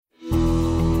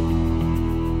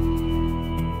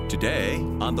Today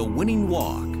on The Winning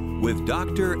Walk with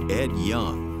Dr. Ed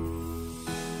Young.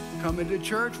 Come into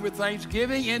church with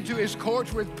thanksgiving, into his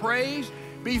courts with praise.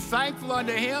 Be thankful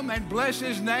unto him and bless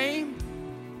his name.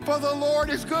 For the Lord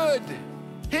is good.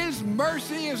 His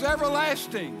mercy is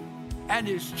everlasting, and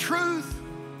his truth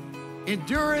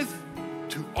endureth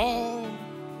to all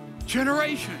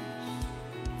generations.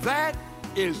 That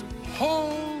is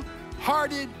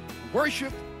wholehearted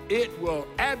worship. It will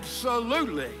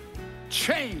absolutely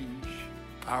change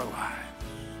our lives.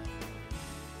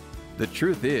 The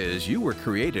truth is, you were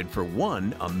created for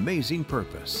one amazing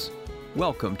purpose.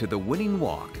 Welcome to The Winning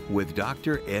Walk with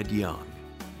Dr. Ed Young.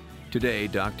 Today,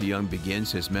 Dr. Young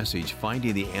begins his message,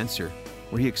 Finding the Answer,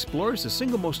 where he explores the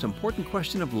single most important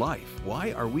question of life.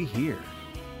 Why are we here?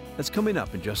 That's coming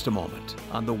up in just a moment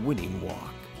on The Winning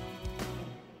Walk.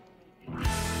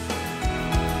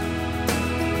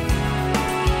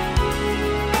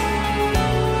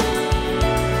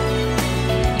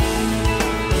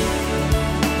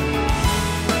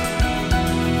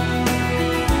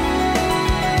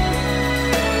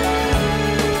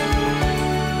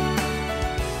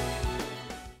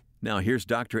 Now here's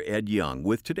Dr. Ed Young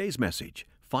with today's message,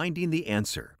 Finding the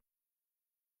Answer.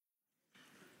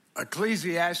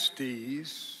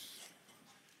 Ecclesiastes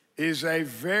is a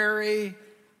very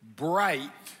bright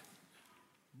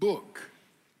book.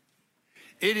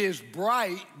 It is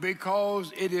bright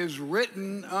because it is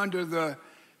written under the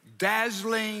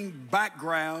dazzling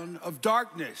background of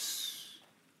darkness.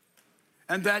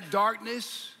 And that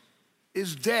darkness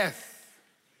is death.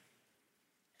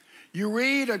 You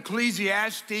read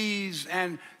Ecclesiastes,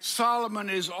 and Solomon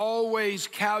is always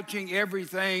couching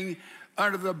everything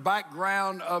under the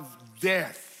background of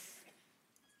death.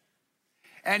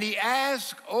 And he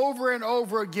asks over and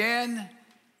over again,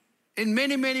 in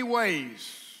many, many ways,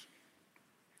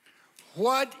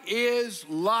 what is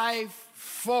life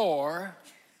for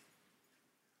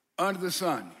under the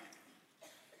sun?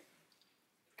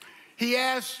 He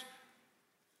asks,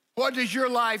 what does your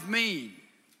life mean?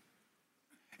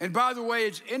 And by the way,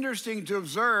 it's interesting to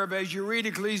observe as you read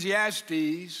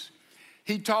Ecclesiastes,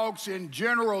 he talks in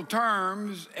general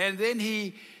terms, and then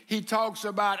he talks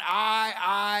about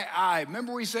I.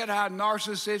 Remember we said how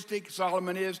narcissistic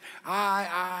Solomon is?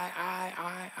 I.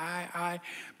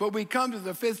 But we come to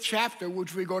the 5th chapter,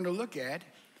 which we're going to look at,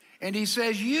 and he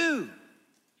says you.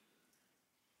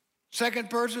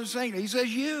 Second person singular, he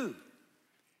says you.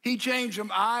 He changed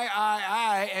from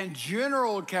I, and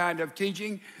general kind of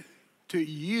teaching to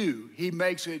you. He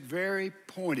makes it very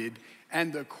pointed.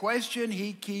 And the question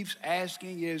he keeps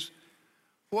asking is,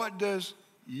 what does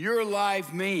your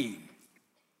life mean?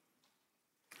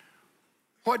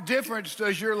 What difference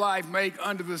does your life make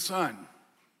under the sun?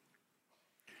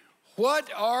 What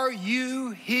are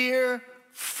you here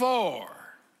for?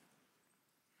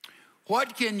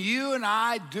 What can you and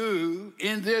I do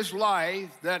in this life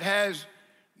that has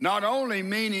not only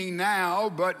meaning now,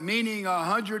 but meaning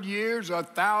 100 years,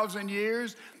 1,000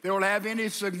 years, that will have any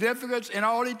significance in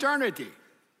all eternity?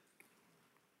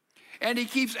 And he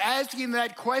keeps asking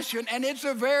that question, and it's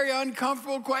a very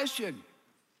uncomfortable question.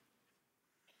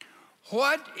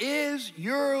 What is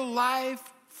your life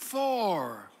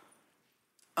for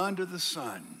under the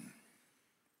sun?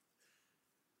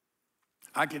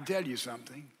 I can tell you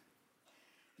something.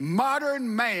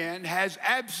 Modern man has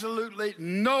absolutely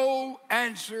no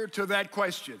answer to that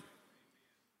question.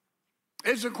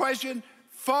 It's a question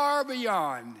far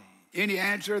beyond any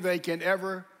answer they can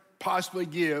ever possibly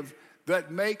give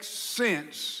that makes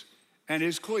sense and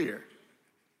is clear.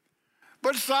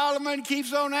 But Solomon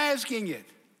keeps on asking it.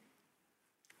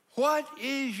 What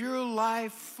is your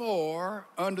life for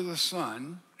under the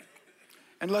sun?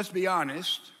 And let's be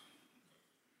honest,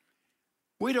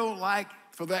 we don't like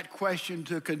for that question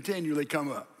to continually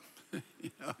come up.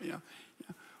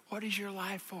 What is your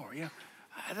life for?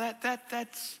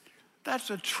 That's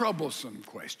a troublesome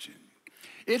question.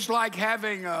 It's like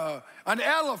having an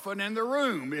elephant in the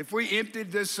room. If we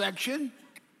emptied this section,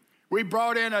 we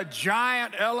brought in a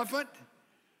giant elephant,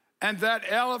 and that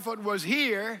elephant was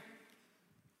here,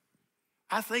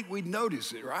 I think we'd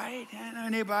notice it, right?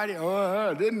 Anybody?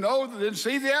 Didn't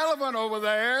see the elephant over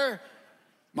there.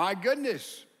 My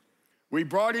goodness. We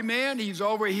brought him in, he's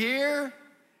over here,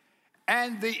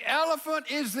 and the elephant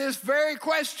is this very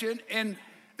question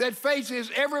that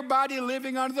faces everybody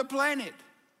living on the planet.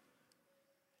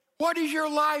 What is your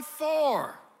life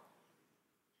for?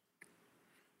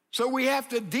 So we have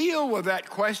to deal with that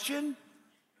question,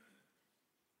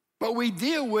 but we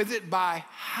deal with it by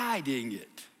hiding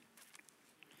it.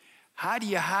 How do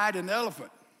you hide an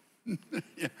elephant?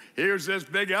 Here's this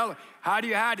big elephant. How do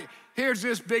you hide it? Here's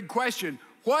this big question.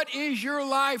 What is your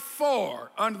life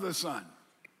for under the sun?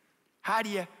 How do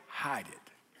you hide it?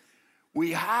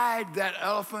 We hide that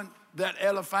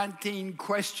elephantine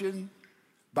question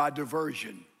by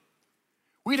diversion.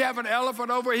 We'd have an elephant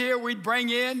over here we'd bring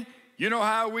in. You know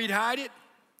how we'd hide it?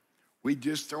 We'd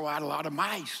just throw out a lot of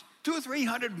mice. 200 or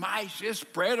 300 mice, just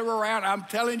spread them around. I'm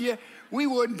telling you, we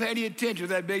wouldn't pay any attention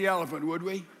to that big elephant, would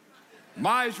we?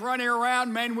 Mice running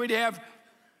around, man, we'd have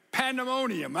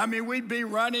pandemonium. I mean, we'd be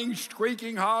running,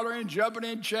 squeaking, hollering, jumping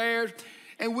in chairs,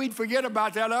 and we'd forget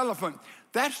about that elephant.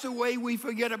 That's the way we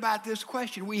forget about this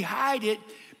question. We hide it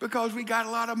because we got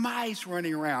a lot of mice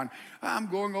running around. I'm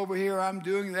going over here, I'm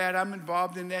doing that, I'm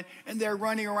involved in that, and they're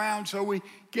running around, so we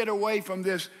get away from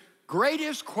this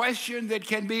greatest question that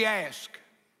can be asked.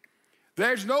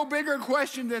 There's no bigger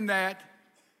question than that.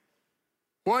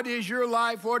 What is your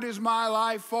life? What is my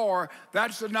life for?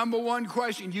 That's the number one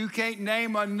question. You can't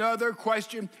name another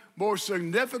question more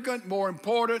significant, more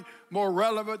important, more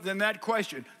relevant than that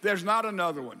question. There's not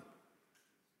another one.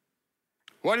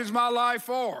 What is my life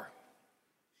for?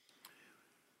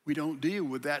 We don't deal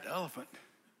with that elephant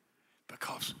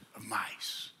because of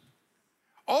mice.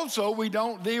 Also, we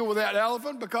don't deal with that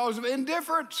elephant because of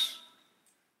indifference.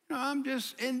 No, I'm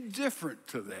just indifferent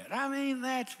to that. I mean,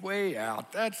 that's way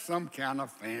out. That's some kind of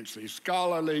fancy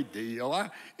scholarly deal.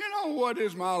 What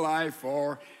is my life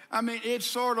for? I mean, it's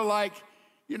sort of like,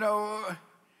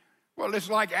 it's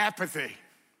like apathy.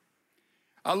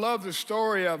 I love the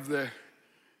story of the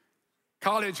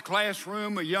college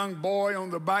classroom, a young boy on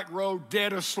the back row,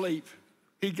 dead asleep.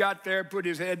 He got there, put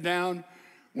his head down,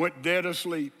 went dead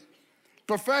asleep.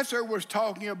 Professor was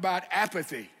talking about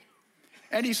apathy.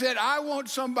 And he said, I want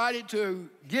somebody to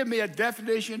give me a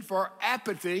definition for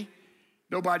apathy.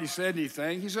 Nobody said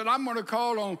anything. He said, I'm going to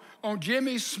call on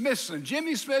Jimmy Smithson.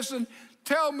 Jimmy Smithson,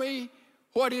 tell me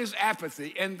what is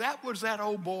apathy. And that was that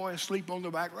old boy asleep on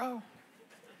the back row.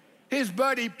 His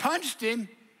buddy punched him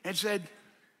and said,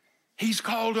 he's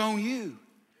called on you.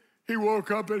 He woke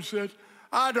up and said,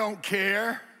 I don't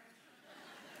care.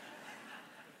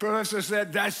 Professor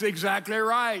said, that's exactly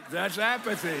right. That's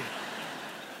apathy.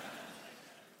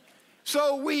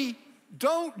 So we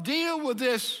don't deal with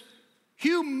this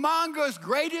humongous,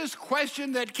 greatest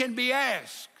question that can be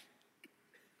asked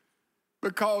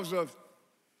because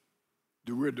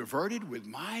we're diverted with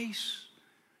mice,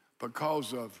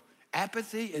 because of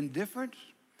apathy, indifference,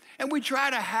 and we try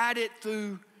to hide it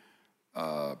through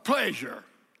pleasure.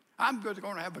 I'm going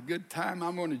to have a good time.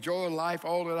 I'm going to enjoy life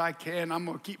all that I can. I'm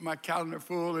going to keep my calendar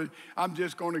full, and I'm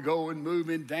just going to go and move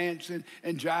and dance and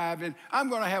jive, and I'm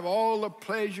going to have all the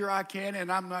pleasure I can,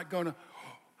 and I'm not going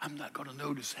to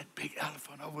notice that big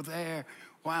elephant over there.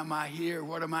 Why am I here?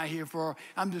 What am I here for?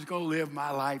 I'm just going to live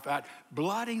my life out,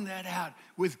 blotting that out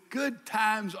with good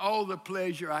times, all the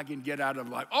pleasure I can get out of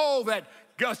life, all that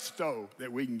gusto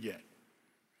that we can get.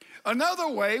 Another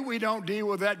way we don't deal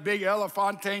with that big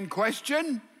elephantine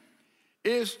question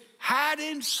is hide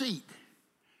and seek.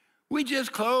 We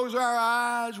just close our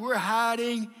eyes, we're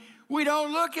hiding. We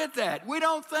don't look at that. We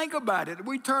don't think about it.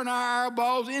 We turn our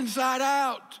eyeballs inside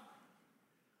out.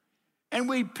 And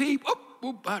we peep,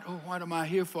 what am I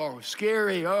here for?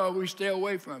 Scary, we stay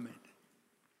away from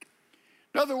it.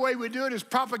 Another way we do it is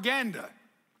propaganda.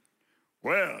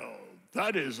 Well,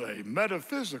 that is a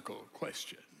metaphysical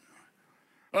question.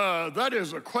 That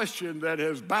is a question that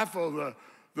has baffled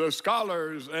the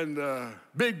scholars and the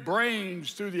big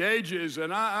brains through the ages,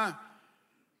 and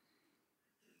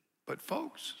But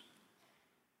folks,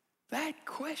 that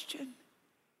question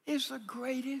is the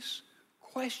greatest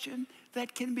question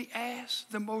that can be asked,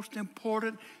 the most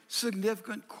important,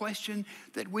 significant question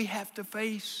that we have to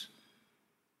face.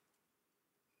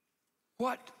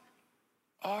 What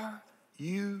are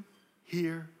you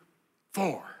here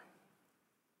for?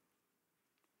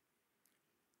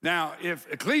 Now,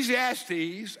 if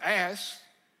Ecclesiastes asks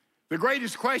the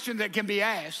greatest question that can be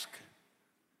asked,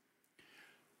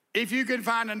 if you could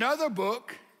find another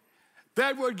book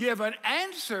that would give an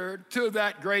answer to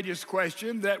that greatest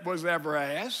question that was ever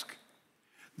asked,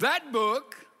 that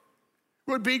book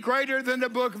would be greater than the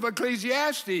book of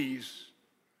Ecclesiastes.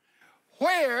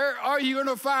 Where are you going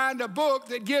to find a book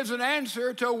that gives an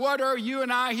answer to what are you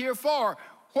and I here for?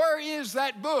 Where is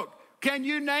that book? Can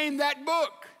you name that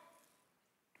book?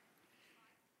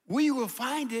 We will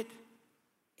find it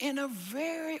in a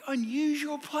very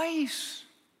unusual place.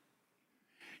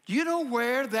 Do you know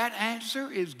where that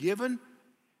answer is given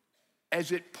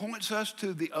as it points us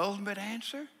to the ultimate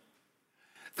answer?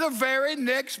 The very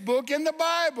next book in the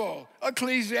Bible,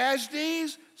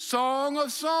 Ecclesiastes, Song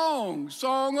of Songs,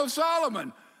 Song of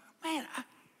Solomon. Man,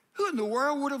 who in the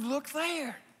world would have looked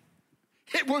there?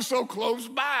 It was so close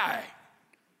by.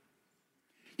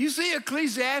 You see,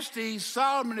 Ecclesiastes,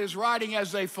 Solomon is writing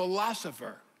as a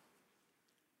philosopher.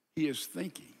 He is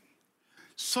thinking.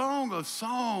 Song of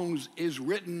Songs is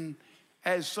written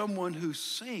as someone who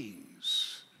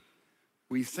sings.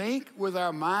 We think with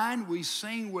our mind, we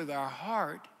sing with our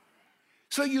heart.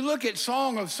 So you look at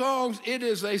Song of Songs, it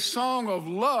is a song of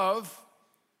love,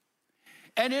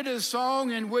 and it is a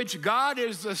song in which God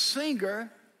is the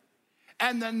singer,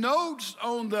 and the notes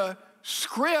on the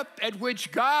script at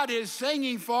which God is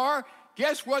singing for,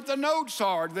 guess what the notes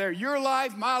are? They're your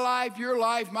life, my life, your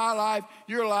life, my life,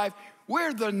 your life.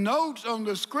 We're the notes on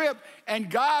the script, and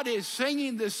God is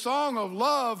singing this song of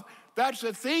love. That's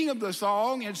the theme of the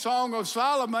song in Song of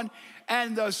Solomon.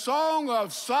 And the Song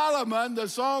of Solomon, the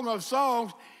Song of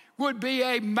Songs, would be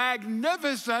a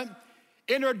magnificent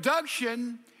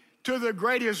introduction to the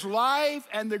greatest life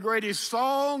and the greatest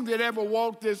song that ever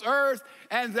walked this earth,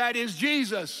 and that is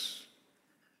Jesus.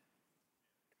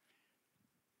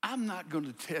 I'm not going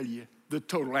to tell you the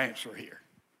total answer here.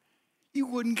 You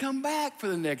wouldn't come back for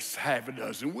the next half a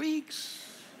dozen weeks.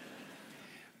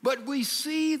 But we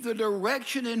see the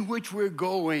direction in which we're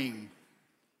going,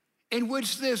 in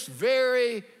which this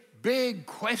very big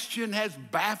question has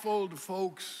baffled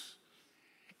folks.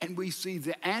 And we see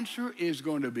the answer is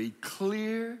going to be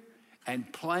clear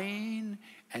and plain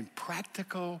and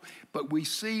practical. But we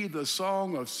see the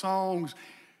Song of Songs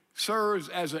serves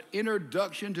as an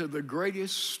introduction to the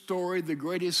greatest story, the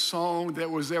greatest song that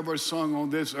was ever sung on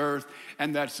this earth,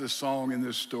 and that's the song in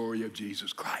the story of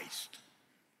Jesus Christ.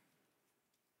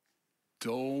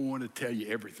 Don't want to tell you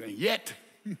everything yet.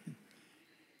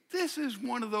 This is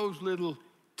one of those little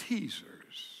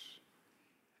teasers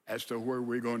as to where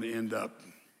we're going to end up,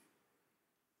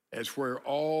 as where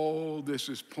all this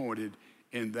is pointed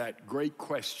in that great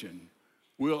question.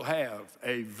 We'll have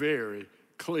a very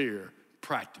clear,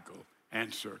 practical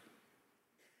answer.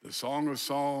 The Song of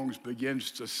Songs begins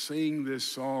to sing this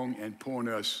song and point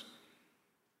us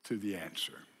to the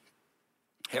answer.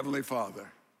 Heavenly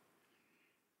Father,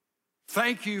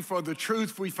 thank you for the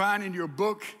truth we find in your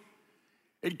book.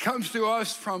 It comes to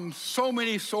us from so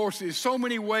many sources, so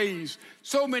many ways,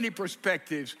 so many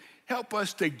perspectives. Help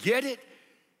us to get it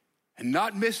and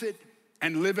not miss it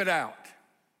and live it out.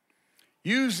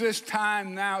 Use this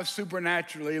time now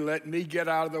supernaturally. Let me get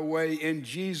out of the way in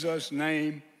Jesus'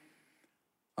 name.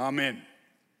 Amen.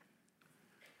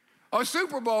 A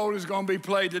Super Bowl is going to be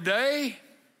played today.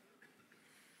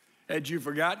 Had you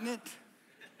forgotten it?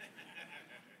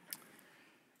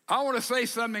 I want to say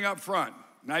something up front.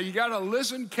 Now, you got to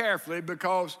listen carefully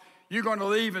because you're going to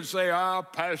leave and say,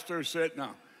 Pastor said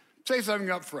no. Say something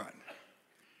up front.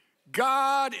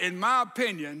 God, in my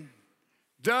opinion,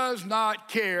 does not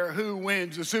care who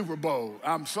wins the Super Bowl.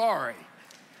 I'm sorry.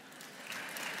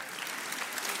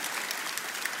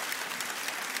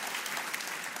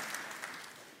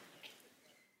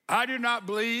 I do not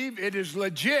believe it is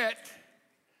legit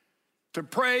to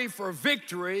pray for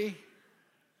victory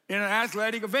in an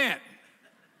athletic event.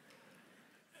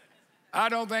 I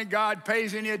don't think God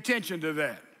pays any attention to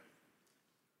that.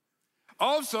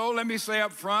 Also, let me say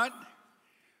up front,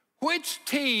 which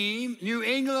team, New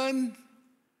England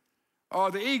or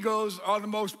the Eagles, are the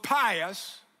most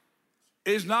pious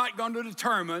is not going to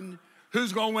determine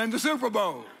who's going to win the Super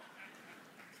Bowl.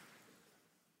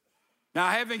 Now,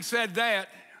 having said that,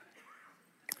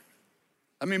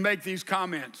 let me make these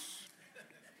comments.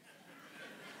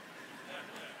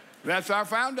 That's our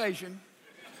foundation.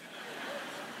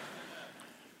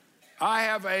 I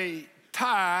have a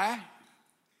tie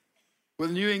with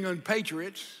the New England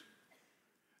Patriots.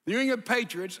 The New England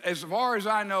Patriots, as far as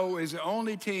I know, is the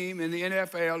only team in the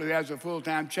NFL who has a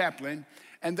full-time chaplain,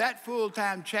 and that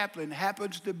full-time chaplain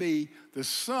happens to be the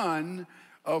son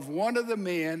of one of the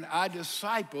men I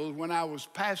discipled when I was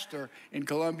pastor in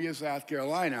Columbia, South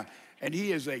Carolina. And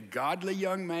he is a godly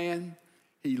young man.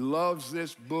 He loves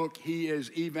this book. He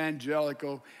is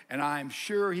evangelical, and I'm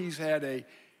sure he's had an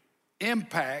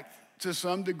impact to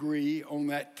some degree on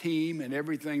that team and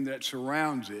everything that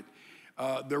surrounds it.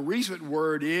 The recent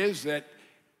word is that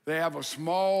they have a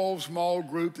small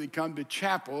group that come to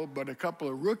chapel, but a couple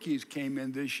of rookies came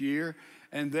in this year,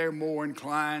 and they're more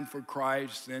inclined for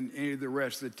Christ than any of the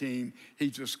rest of the team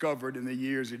he's discovered in the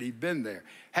years that he's been there.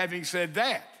 Having said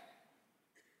that,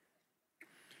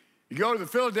 you go to the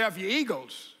Philadelphia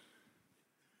Eagles,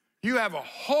 you have a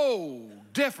whole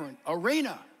different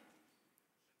arena.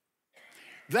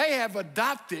 They have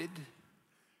adopted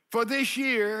for this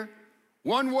year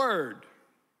one word: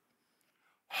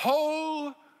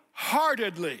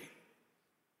 wholeheartedly.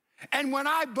 And when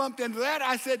I bumped into that,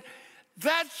 I said,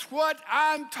 That's what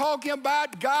I'm talking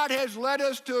about. God has led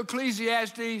us to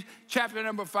Ecclesiastes chapter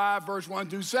number 5, verse 1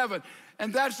 through 7.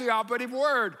 And that's the operative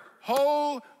word,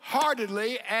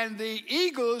 wholeheartedly. And the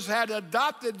Eagles had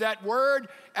adopted that word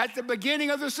at the beginning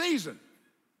of the season.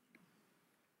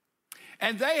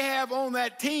 And they have on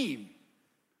that team,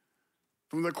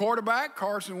 from the quarterback,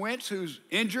 Carson Wentz, who's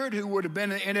injured, who would have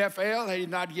been in the NFL had he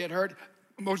not get hurt,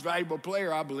 most valuable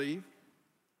player, I believe.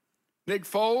 Nick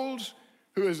Foles,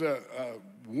 who is a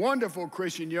wonderful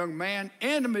Christian young man,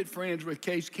 intimate friends with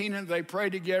Case Keenum. They pray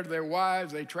together, their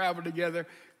wives, they travel together.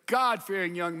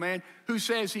 God-fearing young man who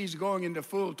says he's going into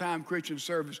full-time Christian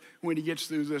service when he gets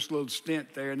through this little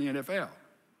stint there in the NFL.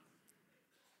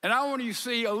 And I want you to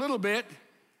see a little bit,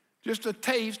 just a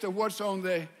taste of what's on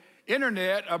the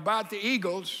internet about the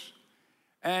Eagles,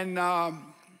 and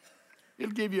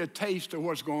it'll give you a taste of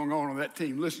what's going on that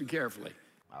team. Listen carefully.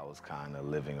 I was kind of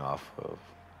living off of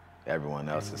everyone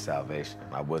else's salvation.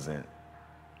 I wasn't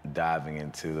diving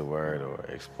into the word or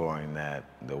exploring that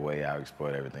the way I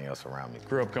explored everything else around me.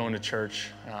 Grew up going to church,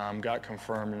 got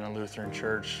confirmed in a Lutheran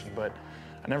church, but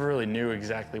I never really knew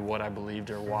exactly what I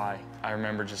believed or why. I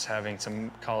remember just having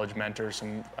some college mentors,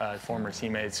 some former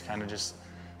teammates kind of just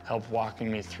help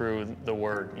walking me through the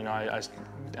word. You know, I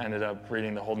ended up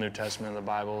reading the whole New Testament of the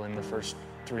Bible in the first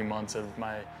 3 months of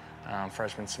my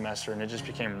freshman semester, and it just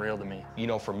became real to me. You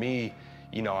know, for me,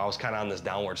 you know, I was kind of on this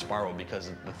downward spiral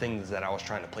because the things that I was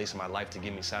trying to place in my life to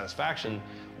give me satisfaction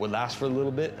would last for a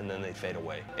little bit and then they'd fade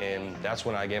away. And that's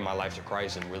when I gave my life to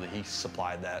Christ, and really he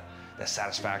supplied that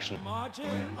satisfaction. You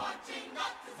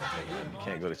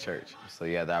can't go to church, so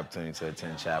you have the opportunity to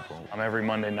attend chapel. Every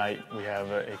Monday night we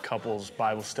have a couples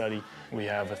Bible study. We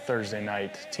have a Thursday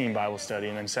night team Bible study,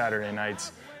 and then Saturday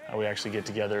nights we actually get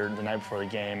together the night before the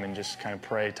game and just kind of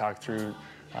pray, talk through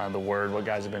the word, what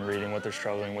guys have been reading, what they're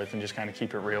struggling with, and just kind of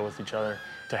keep it real with each other.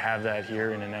 To have that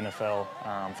here in an NFL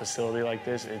facility like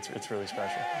this, it's really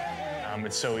special.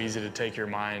 It's so easy to take your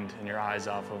mind and your eyes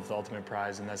off of the ultimate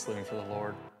prize, and that's living for the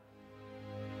Lord.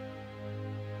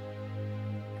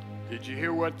 Did you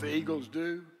hear what the Eagles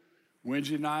do?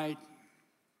 Wednesday night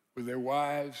with their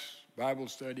wives, Bible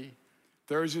study.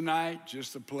 Thursday night,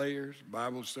 just the players,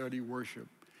 Bible study, worship.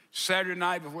 Saturday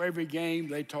night before every game,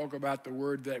 they talk about the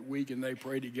word that week and they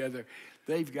pray together.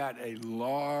 They've got a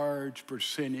large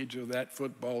percentage of that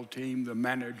football team, the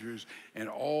managers, and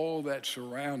all that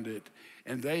surround it.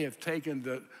 And they have taken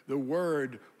the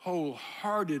word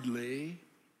wholeheartedly,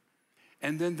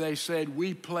 and then they said,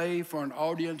 we play for an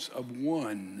audience of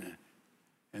one.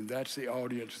 And that's the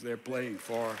audience they're playing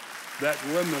for, that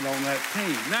women on that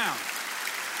team. Now,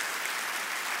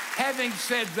 having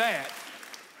said that,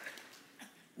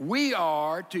 we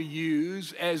are to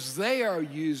use, as they are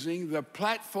using, the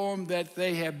platform that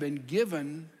they have been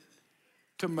given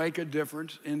to make a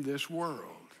difference in this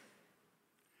world.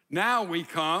 Now we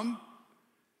come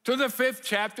to the 5th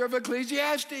chapter of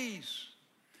Ecclesiastes.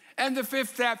 And the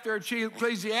 5th chapter of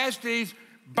Ecclesiastes,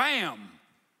 bam!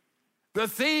 The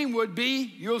theme would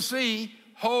be, you'll see,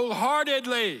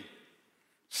 wholeheartedly.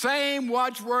 Same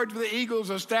watchword the Eagles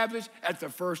established at the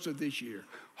first of this year.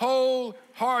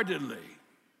 Wholeheartedly.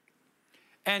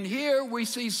 And here we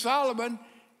see Solomon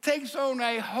takes on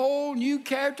a whole new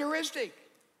characteristic,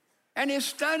 and it's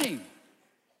stunning.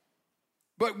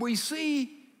 But we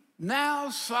see now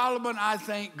Solomon, I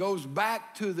think, goes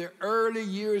back to the early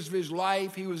years of his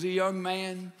life. He was a young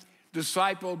man,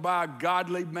 discipled by a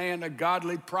godly man, a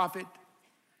godly prophet.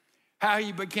 How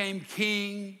he became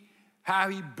king, how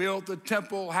he built the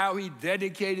temple, how he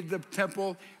dedicated the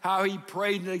temple, how he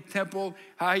prayed in the temple,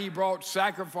 how he brought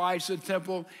sacrifice to the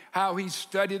temple, how he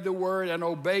studied the word and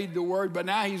obeyed the word. But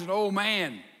now he's an old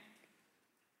man,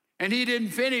 and he didn't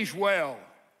finish well.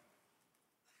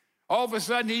 All of a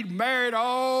sudden, he'd married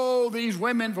all these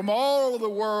women from all over the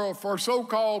world for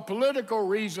so-called political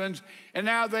reasons, and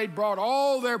now they'd brought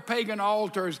all their pagan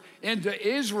altars into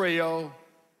Israel.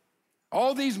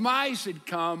 All these mice had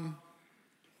come,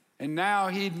 and now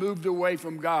he'd moved away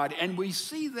from God. And we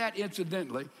see that,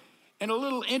 incidentally, in a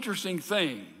little interesting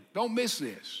thing. Don't miss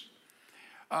this.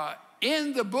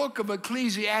 In the book of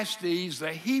Ecclesiastes,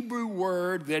 the Hebrew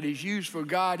word that is used for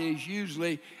God is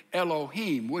usually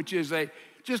Elohim, which is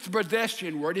just a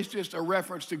pedestrian word. It's just a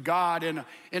reference to God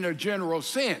in a general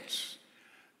sense.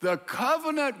 The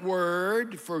covenant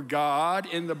word for God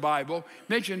in the Bible,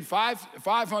 mentioned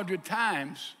 500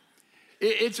 times,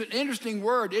 it's an interesting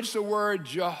word. It's the word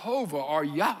Jehovah or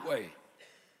Yahweh.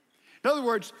 In other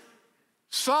words,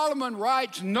 Solomon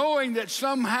writes knowing that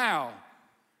somehow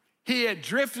he had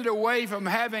drifted away from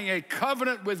having a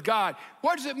covenant with God.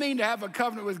 What does it mean to have a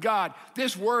covenant with God?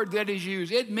 This word that is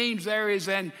used, it means there is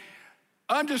an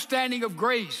understanding of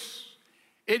grace.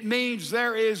 It means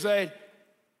there is a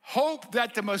hope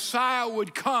that the Messiah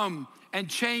would come and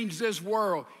change this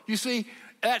world. You see,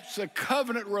 that's a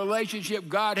covenant relationship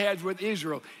God has with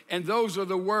Israel. And those are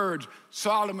the words.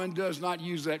 Solomon does not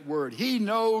use that word. He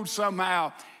knows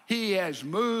somehow he has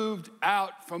moved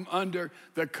out from under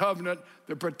the covenant,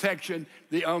 the protection,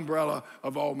 the umbrella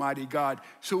of Almighty God.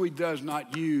 So he does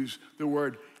not use the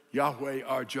word Yahweh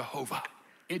or Jehovah.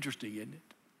 Interesting, isn't it?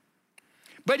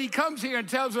 But he comes here and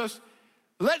tells us,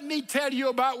 let me tell you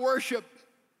about worship.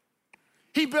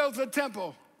 He built the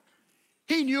temple.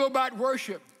 He knew about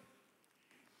worship.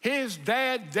 His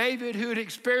dad, David, who had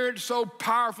experienced so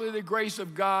powerfully the grace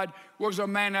of God, was a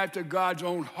man after God's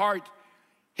own heart.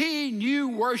 He knew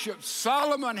worship.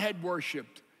 Solomon had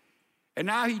worshiped. And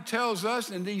now he tells us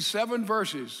in these 7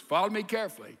 verses, follow me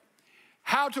carefully,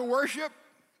 how to worship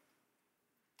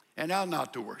and how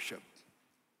not to worship.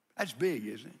 That's big,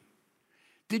 isn't it?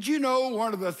 Did you know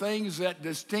one of the things that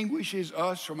distinguishes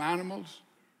us from animals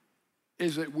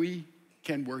is that we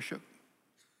can worship?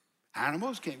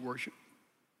 Animals can't worship.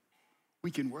 We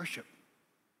can worship.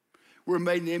 We're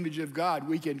made in the image of God.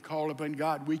 We can call upon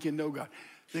God. We can know God.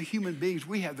 The human beings,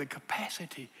 we have the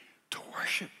capacity to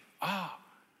worship.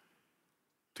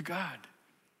 To God.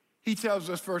 He tells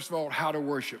us, first of all, how to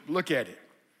worship. Look at it.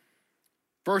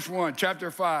 Verse 1, chapter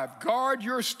 5. Guard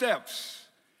your steps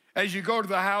as you go to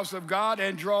the house of God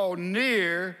and draw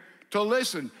near to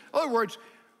listen. In other words,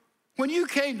 when you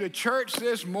came to church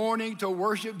this morning to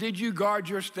worship, did you guard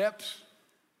your steps?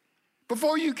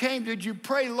 Before you came, did you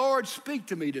pray, Lord, speak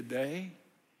to me today?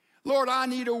 Lord, I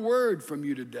need a word from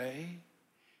you today.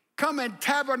 Come and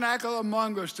tabernacle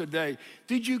among us today.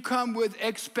 Did you come with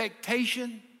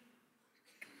expectation?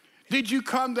 Did you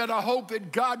come that I hope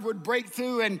that God would break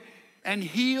through and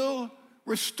heal,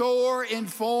 restore,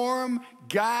 inform,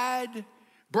 guide,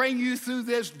 bring you through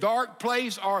this dark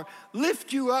place, or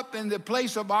lift you up in the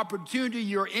place of opportunity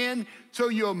you're in so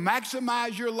you'll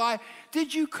maximize your life?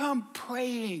 Did you come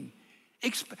praying?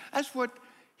 That's what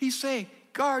he's saying.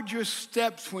 Guard your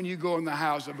steps when you go in the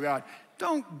house of God.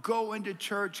 Don't go into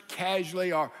church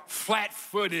casually or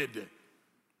flat-footed.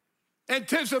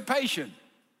 Anticipation.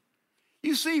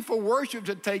 You see, for worship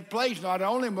to take place, not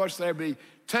only must there be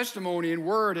testimony and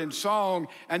word and song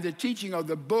and the teaching of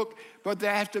the book, but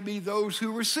there have to be those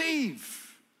who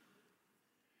receive.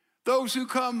 Those who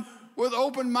come with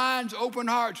open minds, open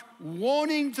hearts,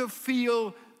 wanting to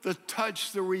feel the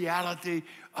touch, the reality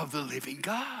of the living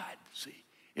God. See,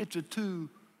 it's a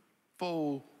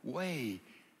twofold way.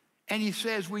 And he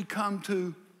says we come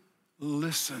to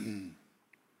listen.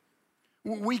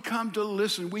 We come to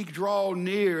listen. We draw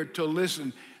near to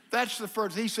listen. That's the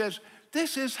first. He says,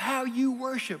 this is how you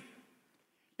worship.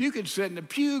 You can sit in the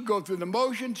pew, go through the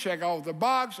motion, check off the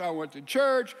box. I went to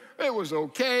church. It was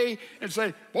okay. And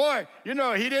say, boy, you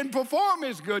know, he didn't perform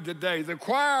as good today. The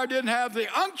choir didn't have the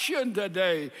unction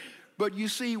today. But you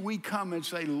see, we come and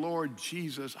say, Lord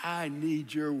Jesus, I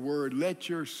need your word. Let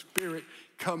your spirit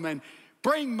come and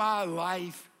bring my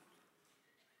life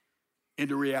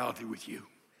into reality with you.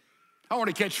 I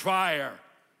want to catch fire,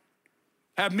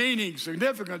 have meaning,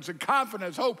 significance, and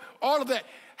confidence, hope. All of that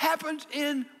happens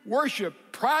in worship,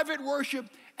 private worship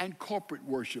and corporate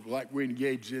worship like we're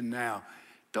engaged in now.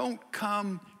 Don't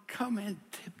come in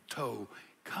tiptoe.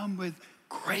 Come with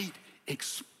great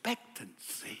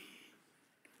expectancy.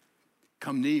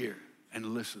 Come near and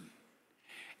listen.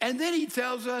 And then he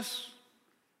tells us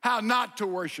how not to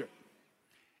worship.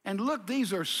 And look,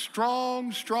 these are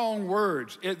strong, strong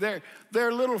words. They're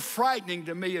a little frightening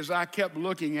to me as I kept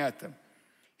looking at them.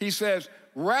 He says,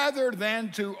 rather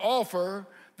than to offer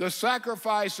the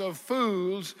sacrifice of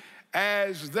fools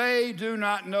as they do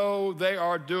not know they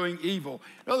are doing evil.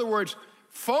 In other words,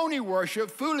 phony worship,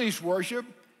 foolish worship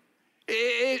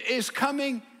is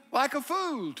coming like a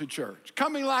fool to church,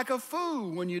 coming like a fool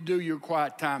when you do your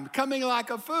quiet time, coming like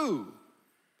a fool.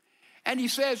 And he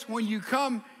says, when you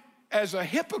come as a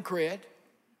hypocrite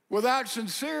without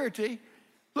sincerity,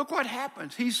 look what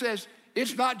happens. He says,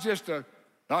 it's not just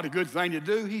not a good thing to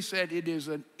do. He said it is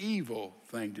an evil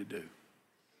thing to do.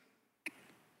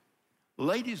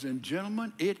 Ladies and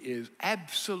gentlemen, it is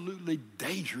absolutely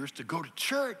dangerous to go to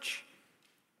church.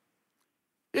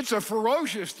 It's a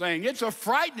ferocious thing. It's a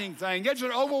frightening thing. It's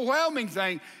an overwhelming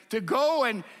thing to go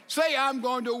and say, I'm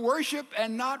going to worship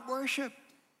and not worship.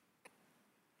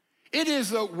 It is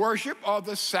the worship or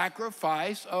the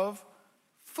sacrifice of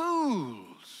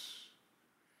fools.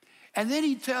 And then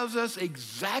he tells us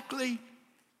exactly,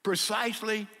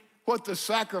 precisely what the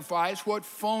sacrifice, what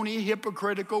phony,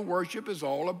 hypocritical worship is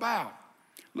all about.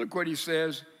 Look what he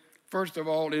says, first of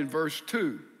all, in verse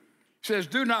 2. It says,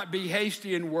 do not be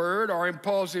hasty in word or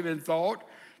impulsive in thought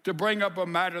to bring up a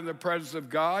matter in the presence of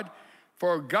God,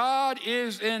 for God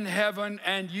is in heaven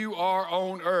and you are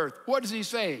on earth. What is he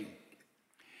saying?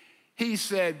 He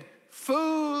said,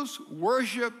 fools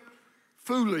worship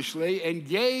foolishly,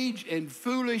 engage in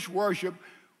foolish worship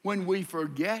when we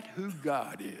forget who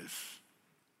God is.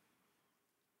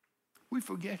 We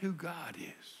forget who God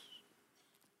is.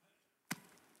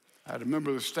 I had a member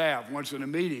of the staff once in a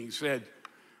meeting said,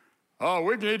 oh,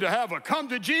 we need to have a come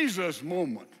to Jesus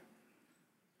moment.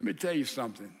 Let me tell you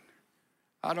something.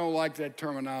 I don't like that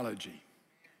terminology.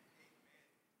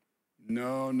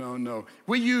 No, no, no.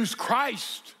 We use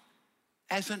Christ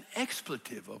as an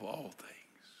expletive of all things.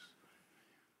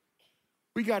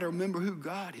 We got to remember who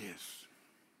God is.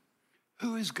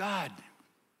 Who is God?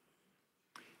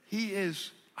 He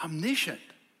is omniscient.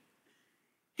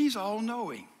 He's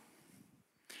all-knowing.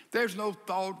 There's no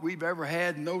thought we've ever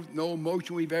had, no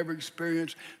emotion we've ever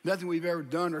experienced, nothing we've ever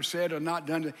done or said or not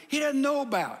done. He doesn't know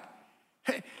about.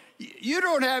 Hey, you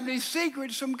don't have any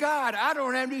secrets from God. I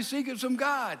don't have any secrets from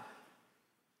God.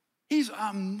 He's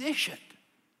omniscient.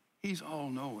 He's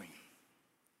all-knowing.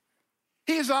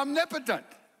 He is omnipotent.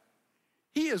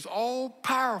 He is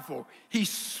all-powerful. He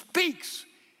speaks,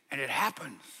 and it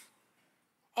happens.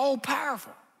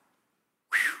 All-powerful.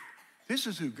 Whew. This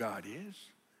is who God is.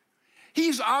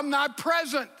 He's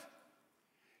omnipresent.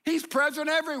 He's present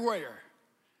everywhere.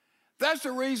 That's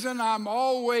the reason I'm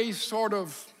always sort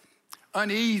of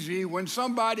uneasy when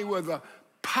somebody with a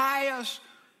pious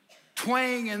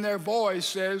twang in their voice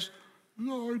says,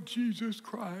 Lord Jesus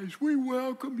Christ, we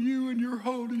welcome you and your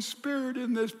Holy Spirit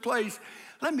in this place.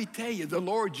 Let me tell you, the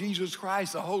Lord Jesus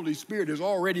Christ, the Holy Spirit, is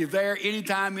already there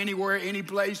anytime, anywhere, any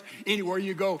place, anywhere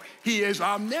you go. He is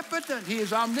omnipotent. He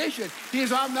is omniscient. He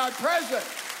is omnipresent.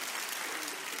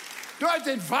 Don't have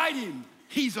to invite him.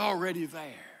 He's already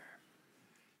there.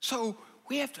 So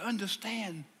we have to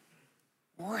understand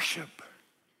worship.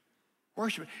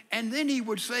 Worship. And then he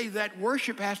would say that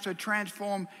worship has to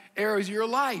transform areas of your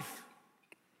life.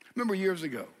 Remember years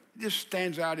ago, it just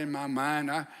stands out in my mind.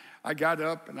 I got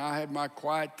up and I had my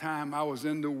quiet time. I was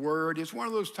in the Word. It's one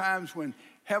of those times when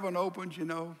heaven opens, you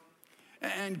know,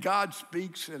 and God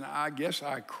speaks, and I guess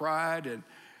I cried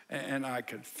and I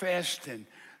confessed, and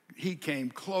he came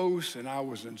close, and I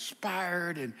was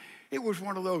inspired, and it was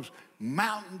one of those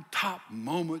mountaintop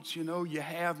moments, you know, you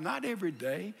have, not every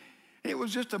day. It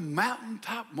was just a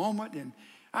mountaintop moment, and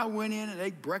I went in and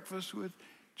ate breakfast with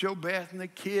Joe Beth and the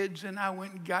kids, and I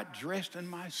went and got dressed in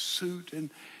my suit, and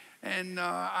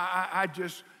I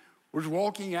just was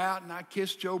walking out, and I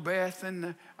kissed Joe Beth,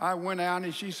 and I went out,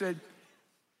 and she said,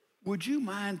 would you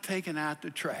mind taking out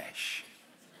the trash?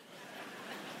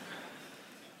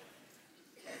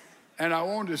 And I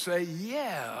wanted to say,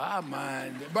 yeah, I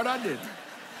mind, but I didn't.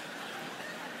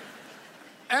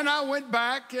 And I went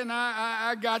back and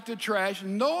I got the trash,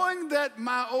 knowing that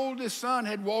my oldest son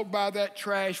had walked by that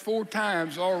trash 4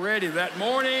 times already that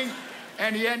morning,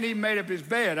 and he hadn't even made up his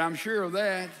bed, I'm sure of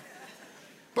that.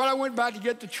 But I went back to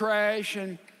get the trash,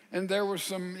 and there was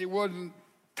some, it wasn't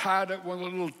tied up, one of the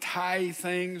little tie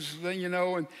things, you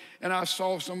know, and I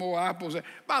saw some more apples there.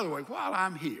 By the way, while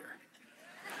I'm here,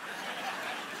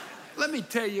 let me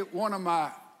tell you one of my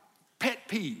pet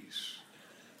peeves.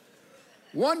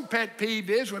 One pet peeve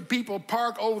is when people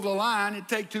park over the line and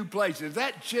take 2 places.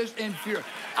 That just infuriates.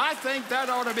 I think that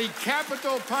ought to be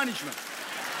capital punishment.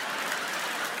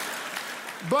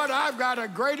 But I've got a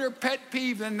greater pet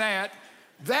peeve than that.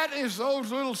 That is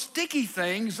those little sticky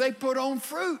things they put on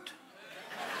fruit.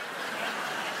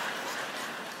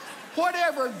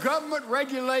 Whatever government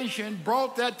regulation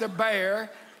brought that to bear,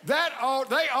 they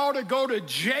ought to go to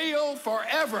jail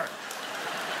forever.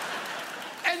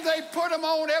 And they put them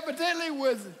on evidently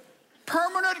with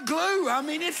permanent glue. I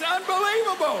mean, it's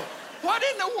unbelievable. What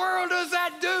in the world does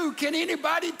that do? Can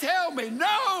anybody tell me?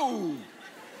 No.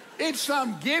 It's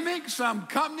some gimmick, some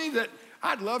company that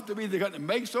I'd love to be the company that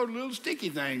makes those little sticky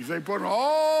things. They put on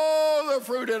all the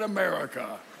fruit in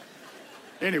America.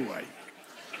 Anyway,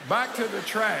 back to the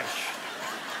trash.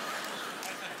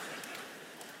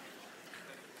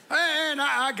 And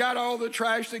I got all the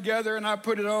trash together, and I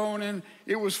put it on, and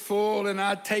it was full, and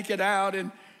I take it out,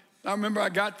 and I remember I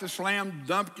got the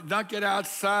dunk it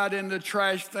outside in the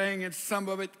trash thing, and some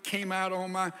of it came out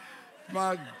on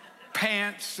my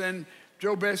pants, and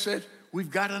Joe Beth said,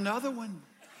 we've got another one.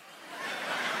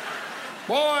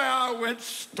 Boy, I went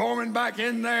storming back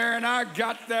in there, and I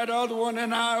got that other one,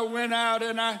 and I went out,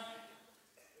 and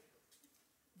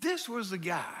this was the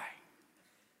guy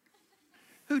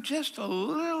who just a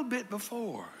little bit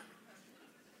before,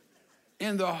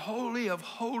 in the Holy of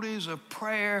Holies of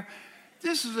prayer,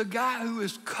 this is a guy who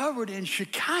is covered in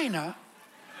Shekinah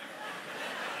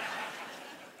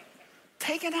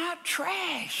taking out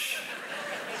trash.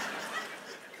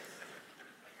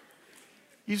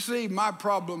 You see, my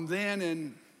problem then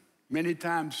and many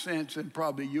times since, and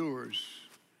probably yours,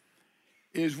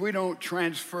 is we don't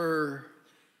transfer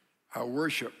our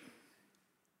worship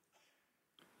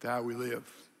to how we live,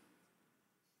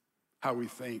 how we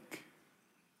think,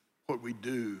 what we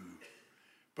do,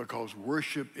 because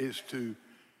worship is to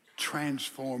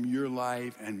transform your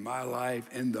life and my life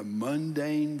in the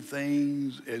mundane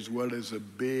things as well as the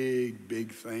big,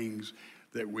 big things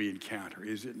that we encounter,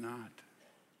 is it not?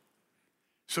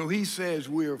 So he says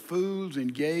we are fools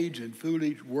engaged in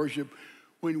foolish worship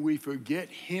when we forget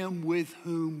him with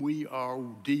whom we are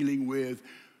dealing with,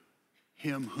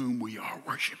 him whom we are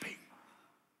worshiping.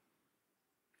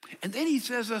 And then he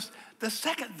says us the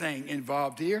second thing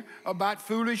involved here about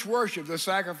foolish worship, the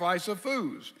sacrifice of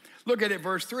fools. Look at it,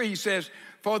 verse 3. He says,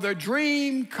 for the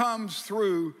dream comes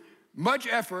through much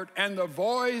effort and the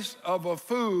voice of a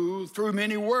fool through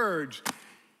many words.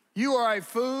 You are a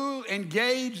fool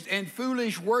engaged in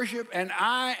foolish worship, and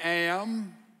I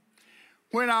am,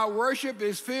 when our worship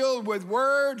is filled with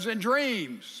words and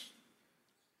dreams.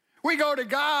 We go to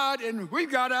God and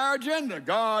we've got our agenda.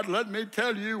 God, let me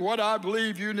tell you what I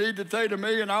believe you need to say to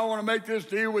me, and I want to make this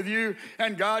deal with you.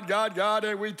 And God,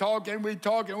 and we talk and we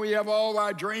talk, and we have all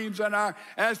our dreams and our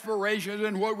aspirations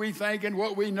and what we think and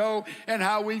what we know and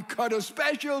how we cut a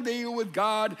special deal with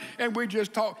God, and we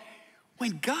just talk.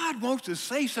 When God wants to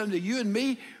say something to you and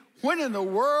me, when in the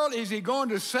world is he going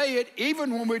to say it,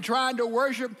 even when we're trying to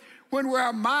worship, when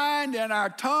our mind and our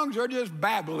tongues are just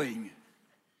babbling?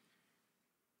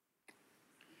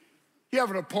 You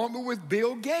have an appointment with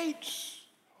Bill Gates.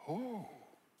 Oh.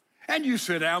 And you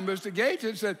sit down, Mr. Gates,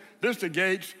 and said, Mr.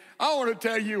 Gates, I want to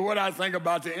tell you what I think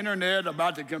about the internet,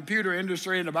 about the computer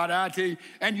industry, and about IT.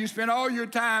 And you spend all your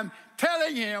time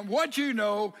telling him what you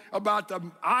know about the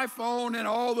iPhone and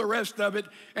all the rest of it,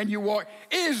 and you walk.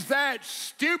 Is that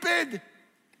stupid?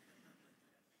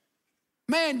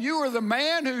 Man, you were the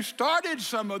man who started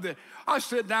some of the. I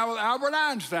sit down with Albert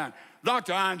Einstein.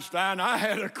 Dr. Einstein, I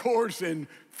had a course in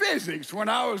physics when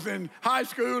I was in high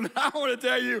school, and I want to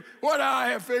tell you what I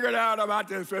have figured out about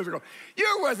this physical.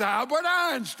 You're with Albert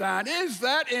Einstein. Is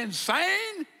that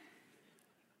insane?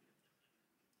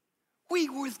 We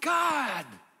with God.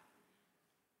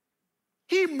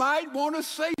 He might want to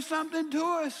say something to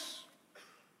us.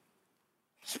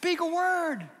 Speak a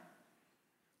word.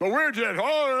 But we're just,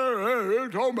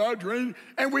 talking about dreams,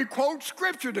 and we quote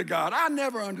scripture to God. I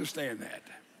never understand that.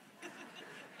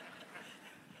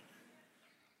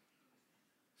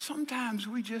 Sometimes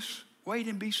we just wait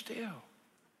and be still.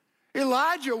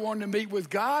 Elijah wanted to meet with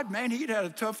God. Man, he'd had a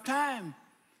tough time.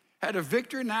 Had a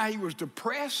victory, now he was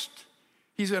depressed.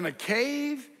 He's in a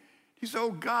cave. He said, oh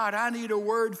God, I need a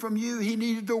word from you. He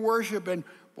needed to worship, and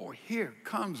boy, here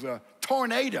comes a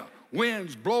tornado.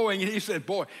 Winds blowing, and he said,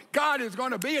 boy, God is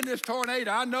going to be in this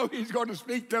tornado. I know he's going to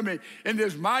speak to me in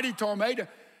this mighty tornado.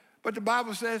 But the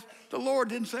Bible says the Lord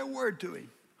didn't say a word to him.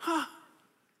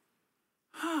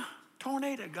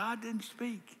 Tornado, God didn't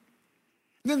speak.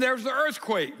 Then there's the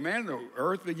earthquake. Man, the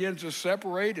earth begins to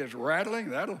separate. It's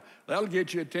rattling. That'll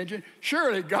get your attention.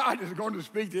 Surely God is going to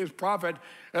speak to his prophet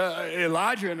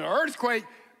Elijah in an earthquake,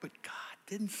 but God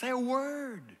didn't say a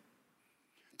word.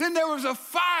 Then there was a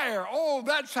fire. Oh,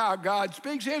 that's how God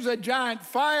speaks. Here's a giant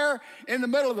fire. In the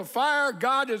middle of the fire,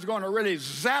 God is going to really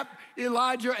zap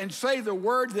Elijah and say the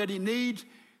word that he needs.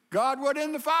 God went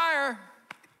in the fire.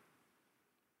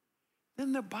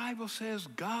 Then the Bible says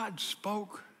God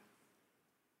spoke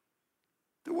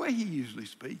the way he usually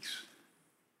speaks,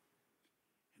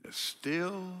 in a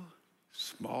still,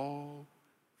 small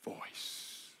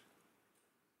voice.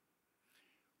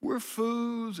 We're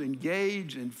fools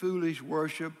engaged in foolish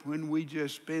worship when we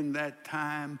just spend that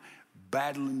time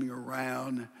battling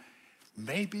around.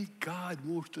 Maybe God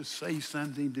wants to say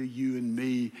something to you and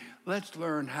me. Let's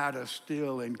learn how to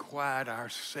still and quiet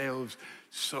ourselves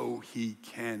so he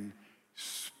can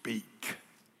speak.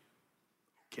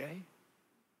 Okay?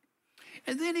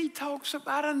 And then he talks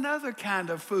about another kind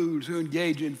of fools who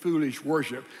engage in foolish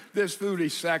worship, this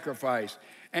foolish sacrifice.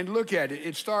 And look at it.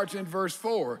 It starts in verse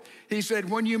 4. He said,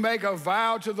 when you make a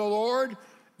vow to the Lord,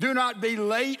 do not be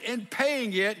late in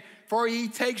paying it, for he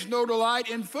takes no delight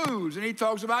in fools. And he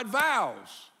talks about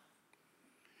vows.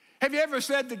 Have you ever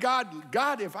said to God,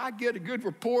 God, if I get a good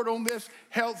report on this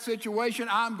health situation,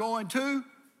 I'm going to?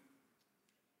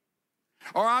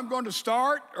 Or I'm going to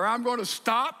start, or I'm going to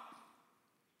stop?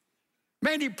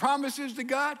 Many promises to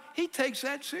God, he takes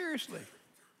that seriously.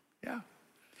 Yeah.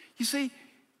 You see,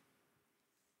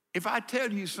 If I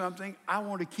tell you something, I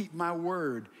want to keep my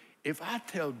word. If I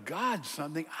tell God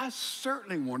something, I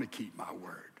certainly want to keep my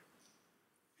word.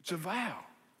 It's a vow.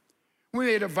 We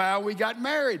made a vow, we got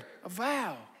married, a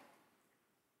vow.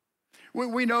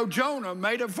 We know Jonah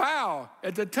made a vow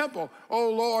at the temple.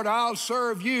 Oh, Lord, I'll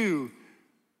serve you.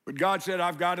 But God said,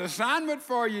 I've got an assignment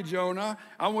for you, Jonah.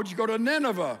 I want you to go to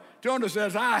Nineveh. Jonah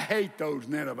says, I hate those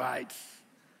Ninevites.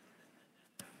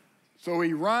 So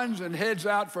he runs and heads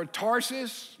out for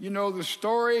Tarsus. You know the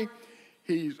story.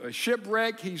 He's a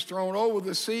shipwreck. He's thrown over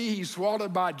the sea. He's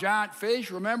swallowed by a giant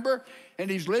fish, remember? And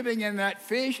he's living in that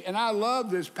fish. And I love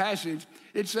this passage.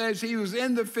 It says he was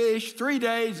in the fish 3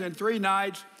 days and 3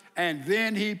 nights, and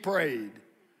then he prayed.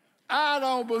 I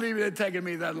don't believe it had taken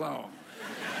me that long.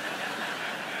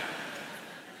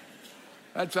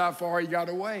 That's how far he got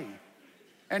away.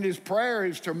 And his prayer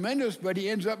is tremendous, but he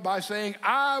ends up by saying,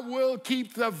 I will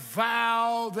keep the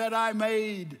vow that I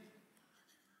made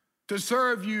to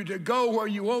serve you, to go where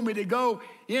you want me to go.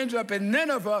 He ends up in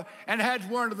Nineveh and has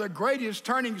one of the greatest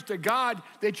turnings to God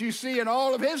that you see in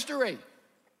all of history.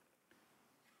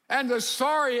 And the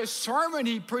sorriest sermon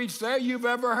he preached there you've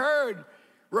ever heard.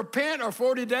 Repent or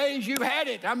 40 days, you've had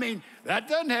it. I mean, that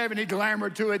doesn't have any glamour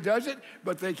to it, does it?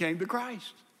 But they came to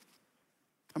Christ.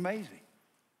 Amazing.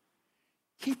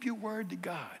 Keep your word to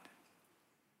God.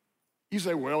 You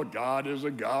say, well, God is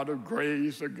a God of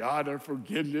grace, a God of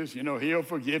forgiveness. You know, he'll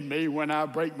forgive me when I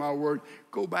break my word.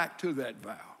 Go back to that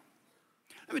vow.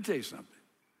 Let me tell you something.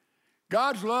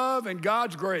 God's love and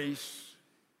God's grace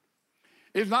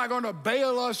is not going to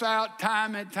bail us out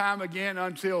time and time again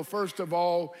until, first of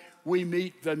all, we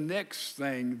meet the next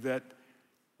thing that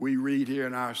we read here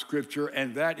in our scripture,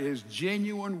 and that is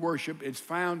genuine worship. It's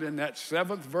found in that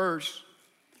 7th verse,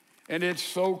 and it's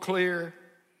so clear.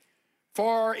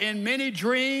 For in many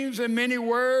dreams and many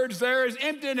words there is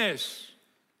emptiness.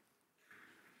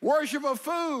 Worship of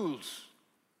fools,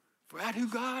 for that's who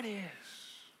God is.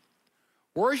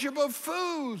 Worship of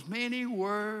fools, many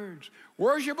words.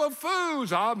 Worship of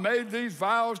fools, I've made these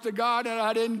vows to God and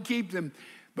I didn't keep them.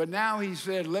 But now he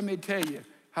said, let me tell you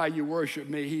how you worship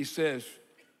me. He says,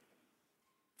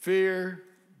 fear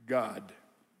God.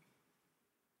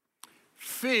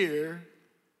 Fear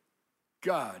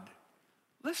God.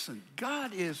 Listen,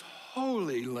 God is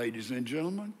holy, ladies and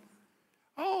gentlemen.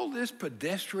 All this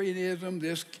pedestrianism,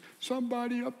 this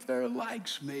somebody up there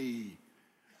likes me.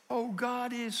 Oh,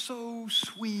 God is so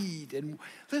sweet. And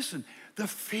listen, the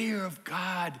fear of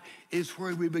God is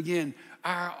where we begin.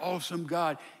 Our awesome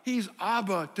God. He's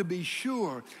Abba, to be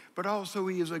sure, but also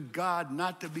he is a God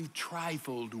not to be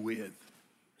trifled with.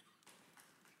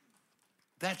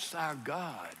 That's our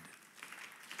God.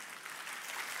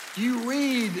 You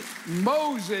read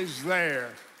Moses there.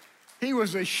 He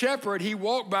was a shepherd. He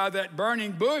walked by that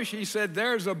burning bush. He said,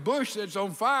 there's a bush that's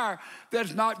on fire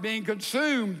that's not being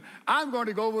consumed. I'm going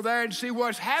to go over there and see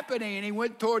what's happening. And he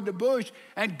went toward the bush,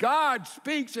 and God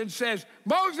speaks and says,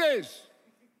 Moses,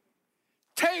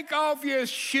 take off your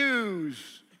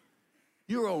shoes.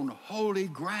 You're on holy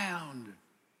ground.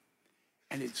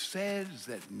 And it says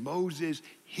that Moses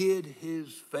hid his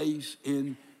face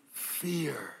in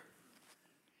fear.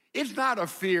 It's not a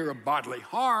fear of bodily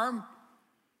harm,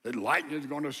 that lightning is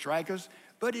going to strike us,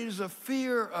 but it is a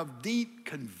fear of deep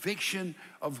conviction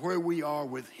of where we are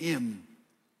with him.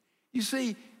 You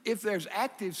see, if there's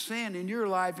active sin in your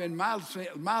life, in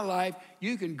my life,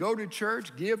 you can go to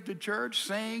church, give to church,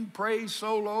 sing, praise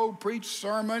solo, preach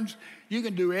sermons. You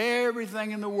can do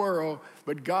everything in the world,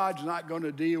 but God's not going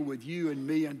to deal with you and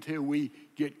me until we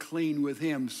get clean with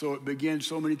him. So it begins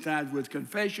so many times with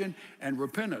confession and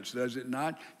repentance, does it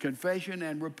not? Confession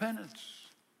and repentance.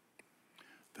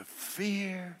 The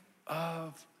fear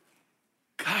of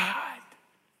God.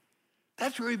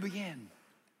 That's where we begin.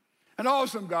 An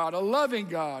awesome God, a loving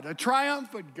God, a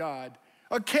triumphant God,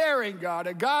 a caring God,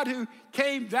 a God who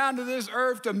came down to this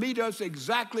earth to meet us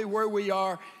exactly where we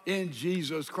are in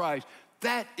Jesus Christ.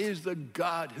 That is the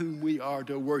God whom we are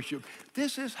to worship.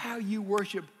 This is how you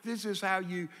worship. This is how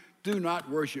you do not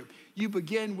worship. You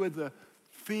begin with the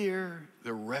fear,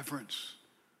 the reverence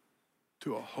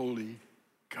to a holy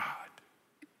God.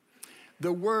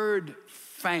 The word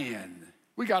fan.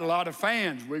 We got a lot of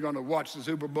fans. We're going to watch the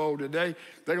Super Bowl today.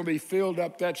 They're going to be filled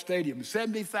up that stadium.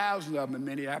 70,000 of them in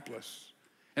Minneapolis.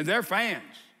 And they're fans.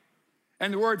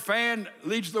 And the word fan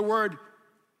leads to the word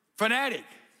fanatic.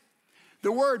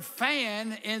 The word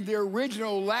fan in the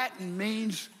original Latin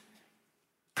means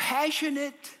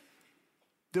passionate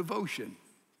devotion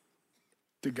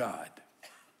to God.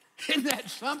 Isn't that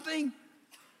something?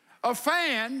 A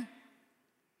fan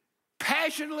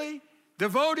passionately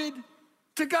devoted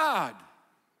to God.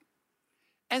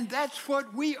 And that's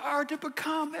what we are to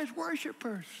become as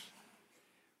worshipers.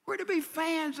 We're to be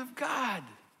fans of God.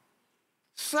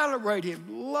 Celebrate Him,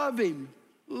 love Him,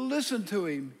 listen to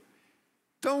Him.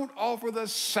 Don't offer the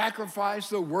sacrifice,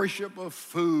 the worship of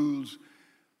fools,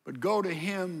 but go to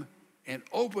Him in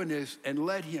openness and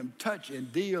let Him touch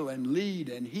and deal and lead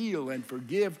and heal and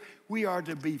forgive. We are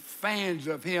to be fans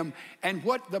of Him. And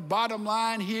what the bottom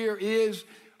line here is,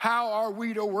 how are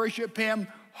we to worship Him?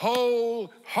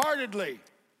 Wholeheartedly.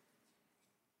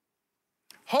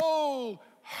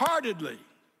 Wholeheartedly.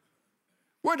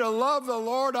 We're to love the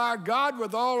Lord our God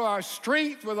with all our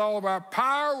strength, with all of our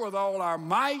power, with all our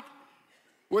might,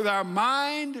 with our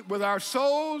mind, with our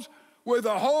souls, with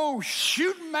the whole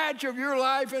shooting match of your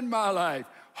life and my life.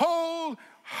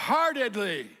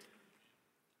 Wholeheartedly.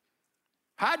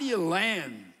 How do you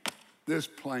land this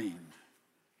plane?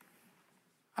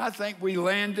 I think we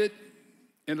landed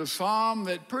in a psalm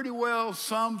that pretty well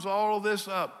sums all of this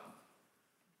up.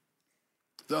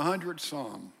 The 100th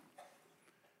Psalm.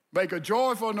 Make a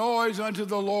joyful noise unto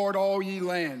the Lord, all ye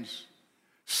lands.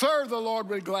 Serve the Lord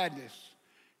with gladness.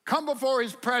 Come before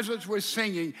His presence with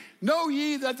singing. Know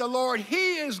ye that the Lord,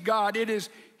 He is God. It is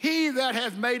He that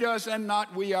hath made us and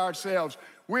not we ourselves.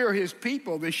 We are His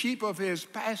people, the sheep of His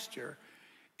pasture.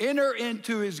 Enter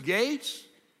into His gates.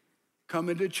 Come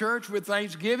into church with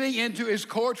thanksgiving, into His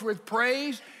courts with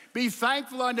praise. Be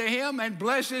thankful unto Him and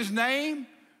bless His name.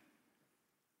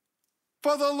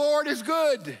 For the Lord is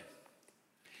good.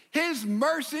 His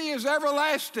mercy is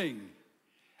everlasting,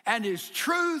 and His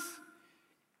truth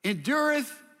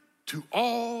endureth to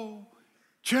all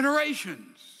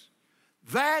generations.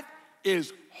 That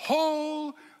is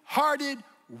wholehearted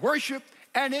worship,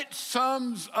 and it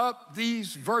sums up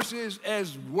these verses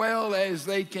as well as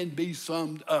they can be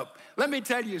summed up. Let me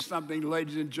tell you something,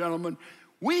 ladies and gentlemen.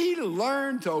 We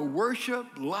learn to worship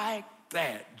like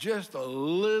that, just a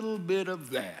little bit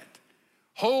of that.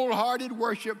 Wholehearted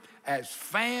worship as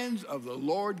fans of the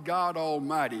Lord God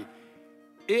Almighty.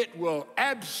 It will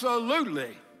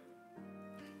absolutely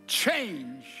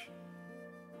change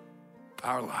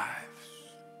our lives.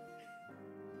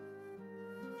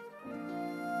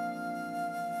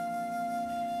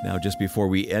 Now, just before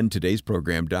we end today's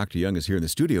program, Dr. Young is here in the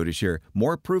studio to share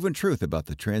more proven truth about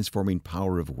the transforming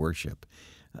power of worship.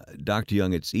 Dr.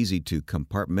 Young, it's easy to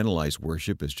compartmentalize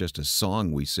worship as just a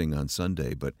song we sing on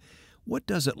Sunday, but what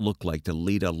does it look like to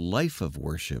lead a life of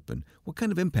worship, and what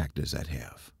kind of impact does that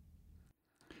have?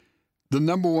 The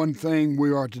number one thing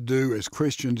we are to do as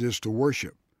Christians is to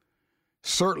worship.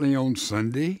 Certainly on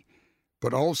Sunday,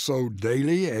 but also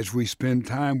daily as we spend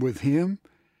time with Him.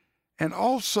 And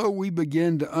also we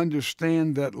begin to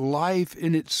understand that life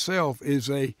in itself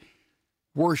is a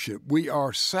worship. We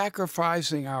are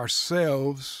sacrificing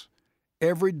ourselves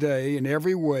every day in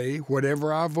every way,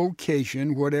 whatever our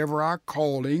vocation, whatever our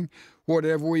calling,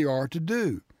 whatever we are to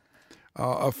do.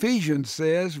 Ephesians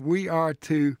says we are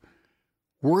to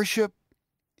worship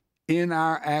in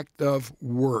our act of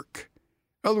work.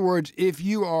 In other words, if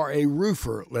you are a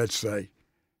roofer, let's say,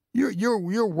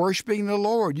 you're worshiping the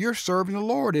Lord. You're serving the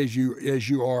Lord as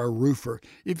you are a roofer.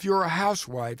 If you're a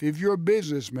housewife, if you're a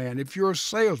businessman, if you're a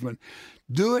salesman,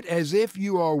 do it as if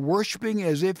you are worshiping,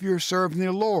 as if you're serving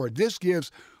the Lord. This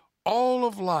gives all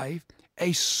of life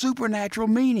a supernatural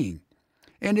meaning,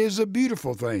 and is a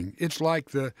beautiful thing. It's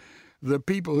like the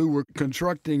people who were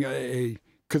constructing a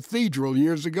cathedral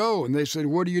years ago, and they said,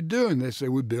 "What are you doing?" They said,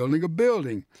 "We're building a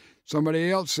building."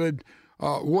 Somebody else said,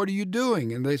 "What are you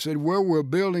doing?" And they said, "Well, we're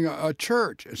building a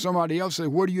church." And somebody else said,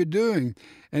 "What are you doing?"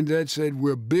 And they said,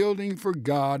 "We're building for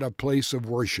God a place of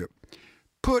worship."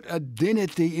 Put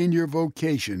identity in your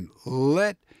vocation.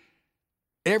 Let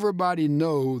everybody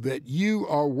know that you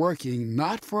are working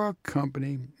not for a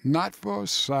company, not for a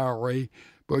salary,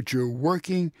 but you're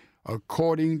working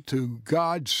according to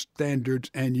God's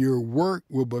standards, and your work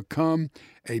will become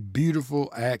a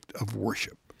beautiful act of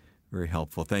worship. Very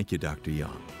helpful. Thank you, Dr.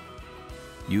 Young.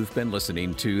 You've been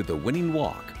listening to The Winning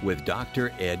Walk with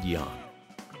Dr. Ed Young.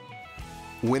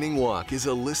 Winning Walk is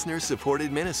a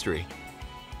listener-supported ministry.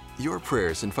 Your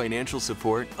prayers and financial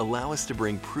support allow us to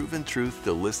bring proven truth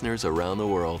to listeners around the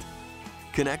world.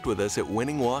 Connect with us at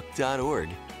winningwalk.org.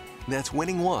 That's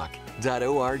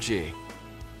winningwalk.org.